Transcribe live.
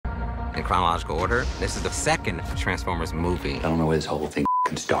In chronological order, this is the second Transformers movie. I don't know where this whole thing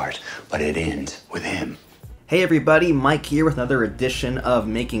can start, but it ends with him. Hey everybody, Mike here with another edition of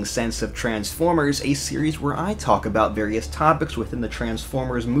Making Sense of Transformers, a series where I talk about various topics within the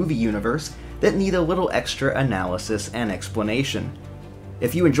Transformers movie universe that need a little extra analysis and explanation.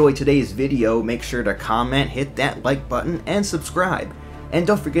 If you enjoyed today's video, make sure to comment, hit that like button, and subscribe. And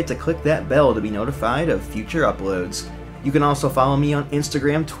don't forget to click that bell to be notified of future uploads. You can also follow me on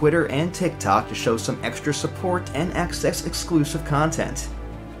Instagram, Twitter, and TikTok to show some extra support and access exclusive content.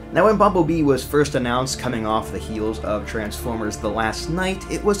 Now, when Bumblebee was first announced coming off the heels of Transformers The Last Knight,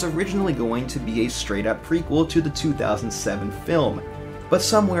 it was originally going to be a straight-up prequel to the 2007 film. But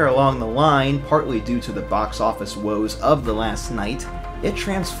somewhere along the line, partly due to the box office woes of The Last Knight, it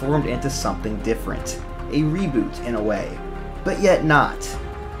transformed into something different. A reboot, in a way. But yet not,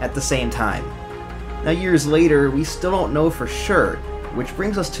 at the same time. Now, years later, we still don't know for sure, which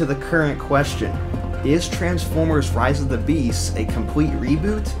brings us to the current question. Is Transformers Rise of the Beasts a complete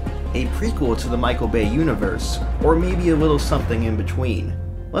reboot, a prequel to the Michael Bay universe, or maybe a little something in between?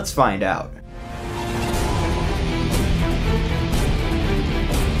 Let's find out.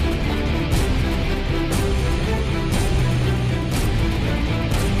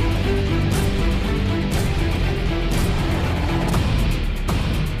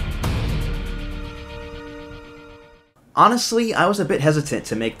 Honestly, I was a bit hesitant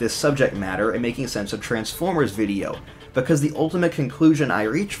to make this subject matter a Making Sense of Transformers video, because the ultimate conclusion I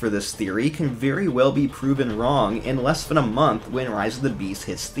reach for this theory can very well be proven wrong in less than a month when Rise of the Beast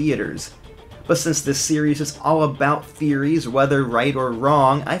hits theaters. But since this series is all about theories, whether right or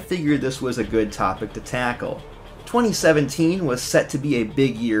wrong, I figured this was a good topic to tackle. 2017 was set to be a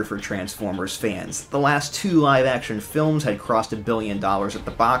big year for Transformers fans. The last two live-action films had crossed $1 billion at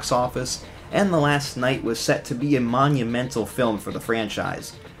the box office, and The Last Knight was set to be a monumental film for the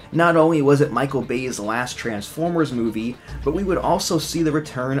franchise. Not only was it Michael Bay's last Transformers movie, but we would also see the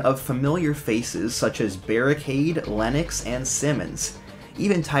return of familiar faces such as Barricade, Lennox, and Simmons.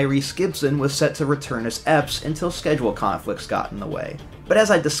 Even Tyrese Gibson was set to return as Epps until schedule conflicts got in the way. But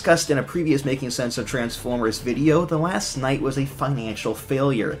as I discussed in a previous Making Sense of Transformers video, The Last Knight was a financial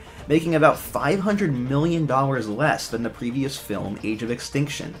failure, making about $500 million less than the previous film Age of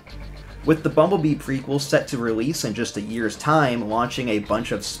Extinction. With the Bumblebee prequel set to release in just a year's time, launching a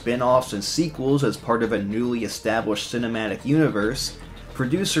bunch of spin-offs and sequels as part of a newly established cinematic universe,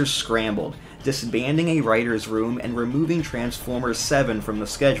 producers scrambled, disbanding a writer's room and removing Transformers 7 from the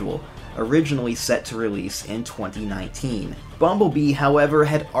schedule, originally set to release in 2019. Bumblebee, however,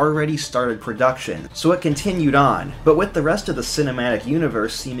 had already started production, so it continued on, but with the rest of the cinematic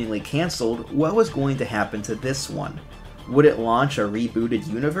universe seemingly cancelled, what was going to happen to this one? Would it launch a rebooted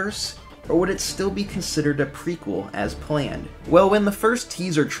universe? Or would it still be considered a prequel as planned? Well, when the first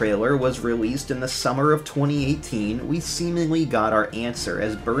teaser trailer was released in the summer of 2018, we seemingly got our answer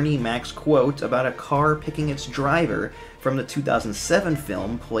as Bernie Mac's quote about a car picking its driver from the 2007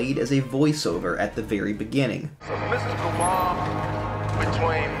 film played as a voiceover at the very beginning. So mystical bond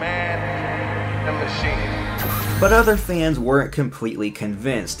between man and machine. But other fans weren't completely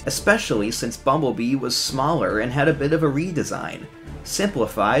convinced, especially since Bumblebee was smaller and had a bit of a redesign.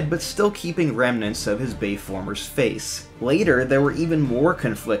 Simplified, but still keeping remnants of his Bayformer's face. Later, there were even more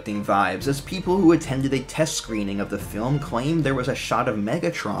conflicting vibes, as people who attended a test screening of the film claimed there was a shot of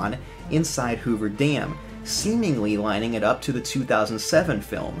Megatron inside Hoover Dam, seemingly lining it up to the 2007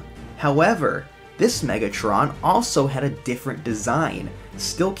 film. However, this Megatron also had a different design,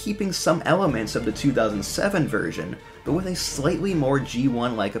 still keeping some elements of the 2007 version, but with a slightly more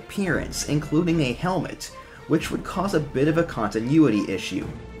G1-like appearance, including a helmet, which would cause a bit of a continuity issue.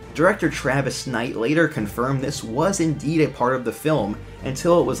 Director Travis Knight later confirmed this was indeed a part of the film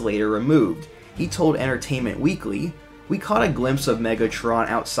until it was later removed. He told Entertainment Weekly, "We caught a glimpse of Megatron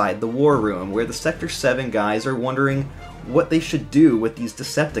outside the war room where the Sector 7 guys are wondering what they should do with these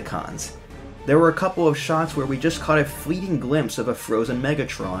Decepticons. There were a couple of shots where we just caught a fleeting glimpse of a frozen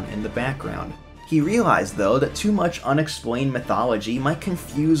Megatron in the background." He realized, though, that too much unexplained mythology might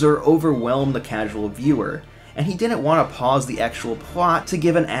confuse or overwhelm the casual viewer, and he didn't want to pause the actual plot to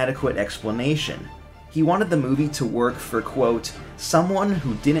give an adequate explanation. He wanted the movie to work for, quote, someone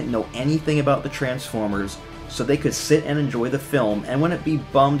who didn't know anything about the Transformers, so they could sit and enjoy the film and wouldn't be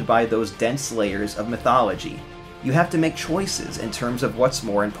bummed by those dense layers of mythology. You have to make choices in terms of what's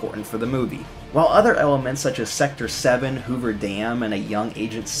more important for the movie. While other elements such as Sector 7, Hoover Dam, and a young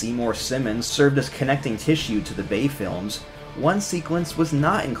Agent Seymour Simmons served as connecting tissue to the Bay films, one sequence was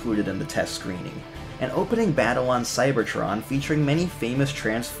not included in the test screening, an opening battle on Cybertron featuring many famous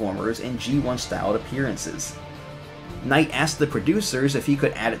Transformers in G1-styled appearances. Knight asked the producers if he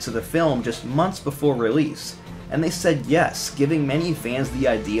could add it to the film just months before release, and they said yes, giving many fans the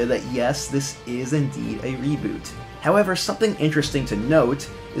idea that yes, this is indeed a reboot. However, something interesting to note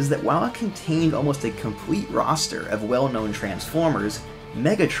is that while it contained almost a complete roster of well-known Transformers,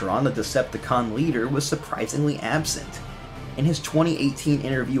 Megatron, the Decepticon leader, was surprisingly absent. In his 2018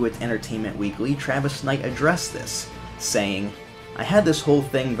 interview with Entertainment Weekly, Travis Knight addressed this, saying, "I had this whole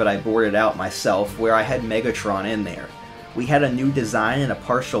thing that I boarded out myself where I had Megatron in there. We had a new design and a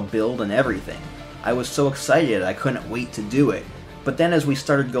partial build and everything. I was so excited I couldn't wait to do it. But then as we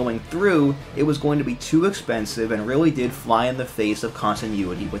started going through, it was going to be too expensive and really did fly in the face of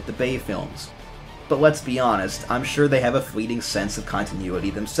continuity with the Bay films. But let's be honest, I'm sure they have a fleeting sense of continuity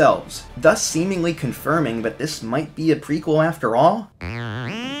themselves, thus seemingly confirming that this might be a prequel after all?"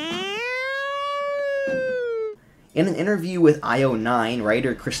 In an interview with IO9,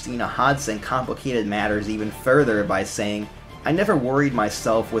 writer Christina Hodson complicated matters even further by saying, "I never worried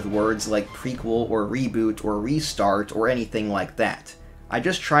myself with words like prequel or reboot or restart or anything like that. I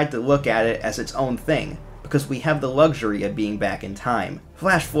just tried to look at it as its own thing, because we have the luxury of being back in time."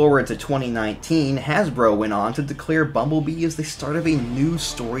 Flash forward to 2019, Hasbro went on to declare Bumblebee as the start of a new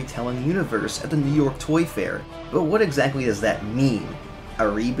storytelling universe at the New York Toy Fair. But what exactly does that mean? A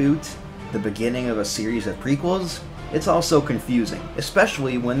reboot? The beginning of a series of prequels? It's also confusing,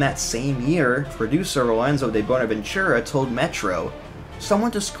 especially when that same year, producer Lorenzo de Bonaventura told Metro,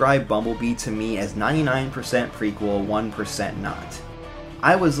 "Someone described Bumblebee to me as 99% prequel, 1% not."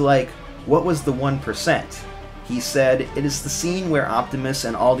 I was like, what was the 1%? He said, "It is the scene where Optimus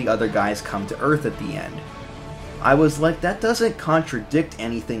and all the other guys come to Earth at the end." I was like, that doesn't contradict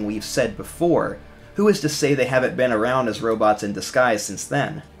anything we've said before. Who is to say they haven't been around as robots in disguise since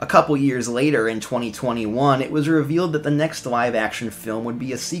then? A couple years later, in 2021, it was revealed that the next live-action film would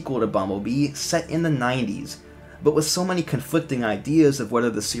be a sequel to Bumblebee, set in the 90s. But with so many conflicting ideas of whether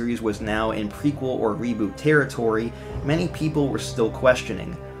the series was now in prequel or reboot territory, many people were still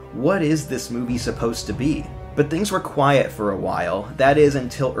questioning, what is this movie supposed to be? But things were quiet for a while, that is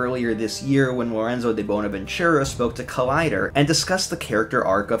until earlier this year when Lorenzo de Bonaventura spoke to Collider and discussed the character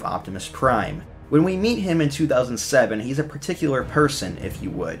arc of Optimus Prime. When we meet him in 2007, he's a particular person, if you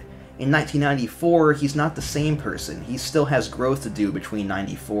would. In 1994, he's not the same person, he still has growth to do between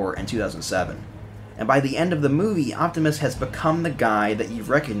 94 and 2007. And by the end of the movie, Optimus has become the guy that you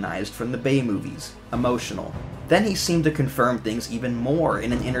recognized from the Bay movies, emotional. Then he seemed to confirm things even more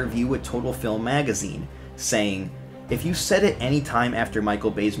in an interview with Total Film magazine, saying, "If you set it any time after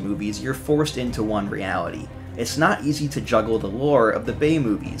Michael Bay's movies, you're forced into one reality. It's not easy to juggle the lore of the Bay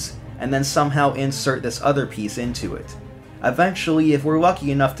movies, and then somehow insert this other piece into it. Eventually, if we're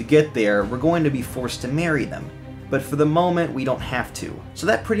lucky enough to get there, we're going to be forced to marry them. But for the moment, we don't have to." So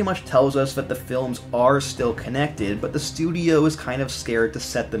that pretty much tells us that the films are still connected, but the studio is kind of scared to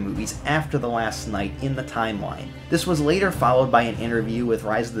set the movies after the last night in the timeline. This was later followed by an interview with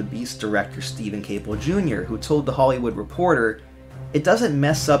Rise of the Beast director Stephen Caple Jr., who told The Hollywood Reporter, "It doesn't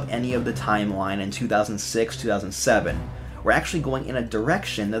mess up any of the timeline in 2006-2007. We're actually going in a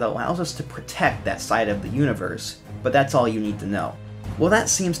direction that allows us to protect that side of the universe, but that's all you need to know." Well, that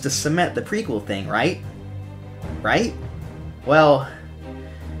seems to cement the prequel thing, right? Right? Well,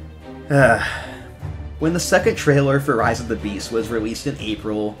 when the second trailer for Rise of the Beast was released in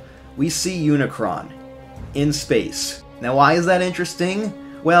April, we see Unicron in space. Now, why is that interesting?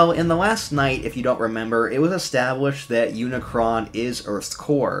 Well, in the last night, if you don't remember, it was established that Unicron is Earth's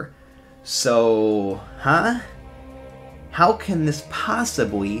core. So, how can this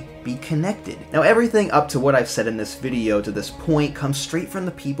possibly be connected? Now, everything up to what I've said in this video to this point comes straight from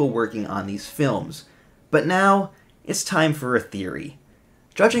the people working on these films. But now, it's time for a theory.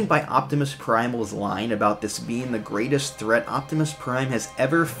 Judging by Optimus Primal's line about this being the greatest threat Optimus Prime has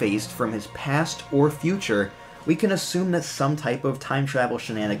ever faced from his past or future, we can assume that some type of time travel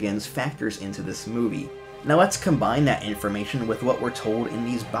shenanigans factors into this movie. Now let's combine that information with what we're told in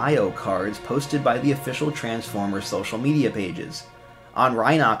these bio cards posted by the official Transformers social media pages. On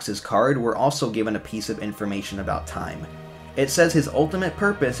Rhinox's card, we're also given a piece of information about time. It says his ultimate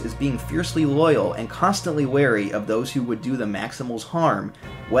purpose is being fiercely loyal and constantly wary of those who would do the Maximals harm,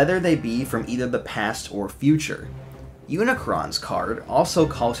 whether they be from either the past or future. Unicron's card also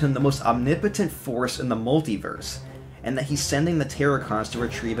calls him the most omnipotent force in the multiverse, and that he's sending the Terracons to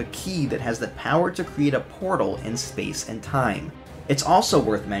retrieve a key that has the power to create a portal in space and time. It's also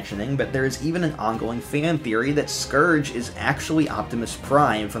worth mentioning that there is even an ongoing fan theory that Scourge is actually Optimus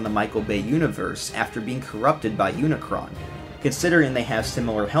Prime from the Michael Bay universe after being corrupted by Unicron, considering they have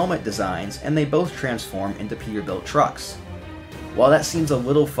similar helmet designs and they both transform into Peterbilt trucks. While that seems a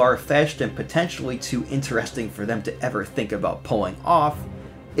little far-fetched and potentially too interesting for them to ever think about pulling off,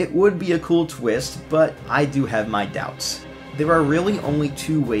 it would be a cool twist, but I do have my doubts. There are really only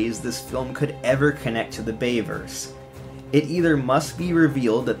two ways this film could ever connect to the Bayverse. It either must be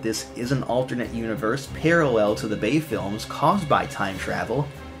revealed that this is an alternate universe parallel to the Bay films caused by time travel,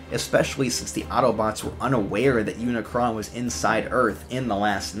 especially since the Autobots were unaware that Unicron was inside Earth in The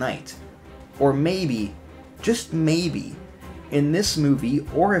Last Night. Or maybe, just maybe, in this movie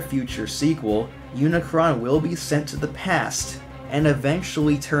or a future sequel, Unicron will be sent to the past and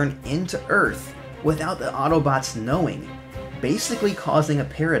eventually turn into Earth without the Autobots knowing, basically causing a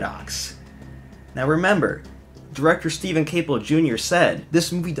paradox. Now remember, director Stephen Caple Jr. said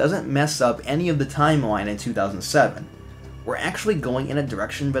this movie doesn't mess up any of the timeline in 2007. We're actually going in a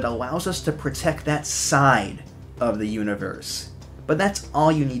direction that allows us to protect that side of the universe. But that's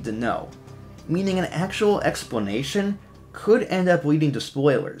all you need to know, meaning an actual explanation could end up leading to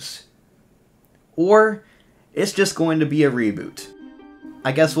spoilers. Or it's just going to be a reboot.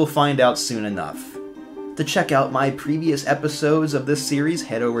 I guess we'll find out soon enough. To check out my previous episodes of this series,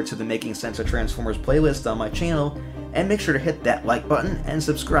 head over to the Making Sense of Transformers playlist on my channel, and make sure to hit that like button and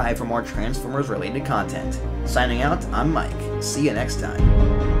subscribe for more Transformers related content. Signing out, I'm Mike. See you next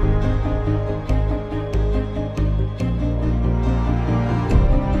time.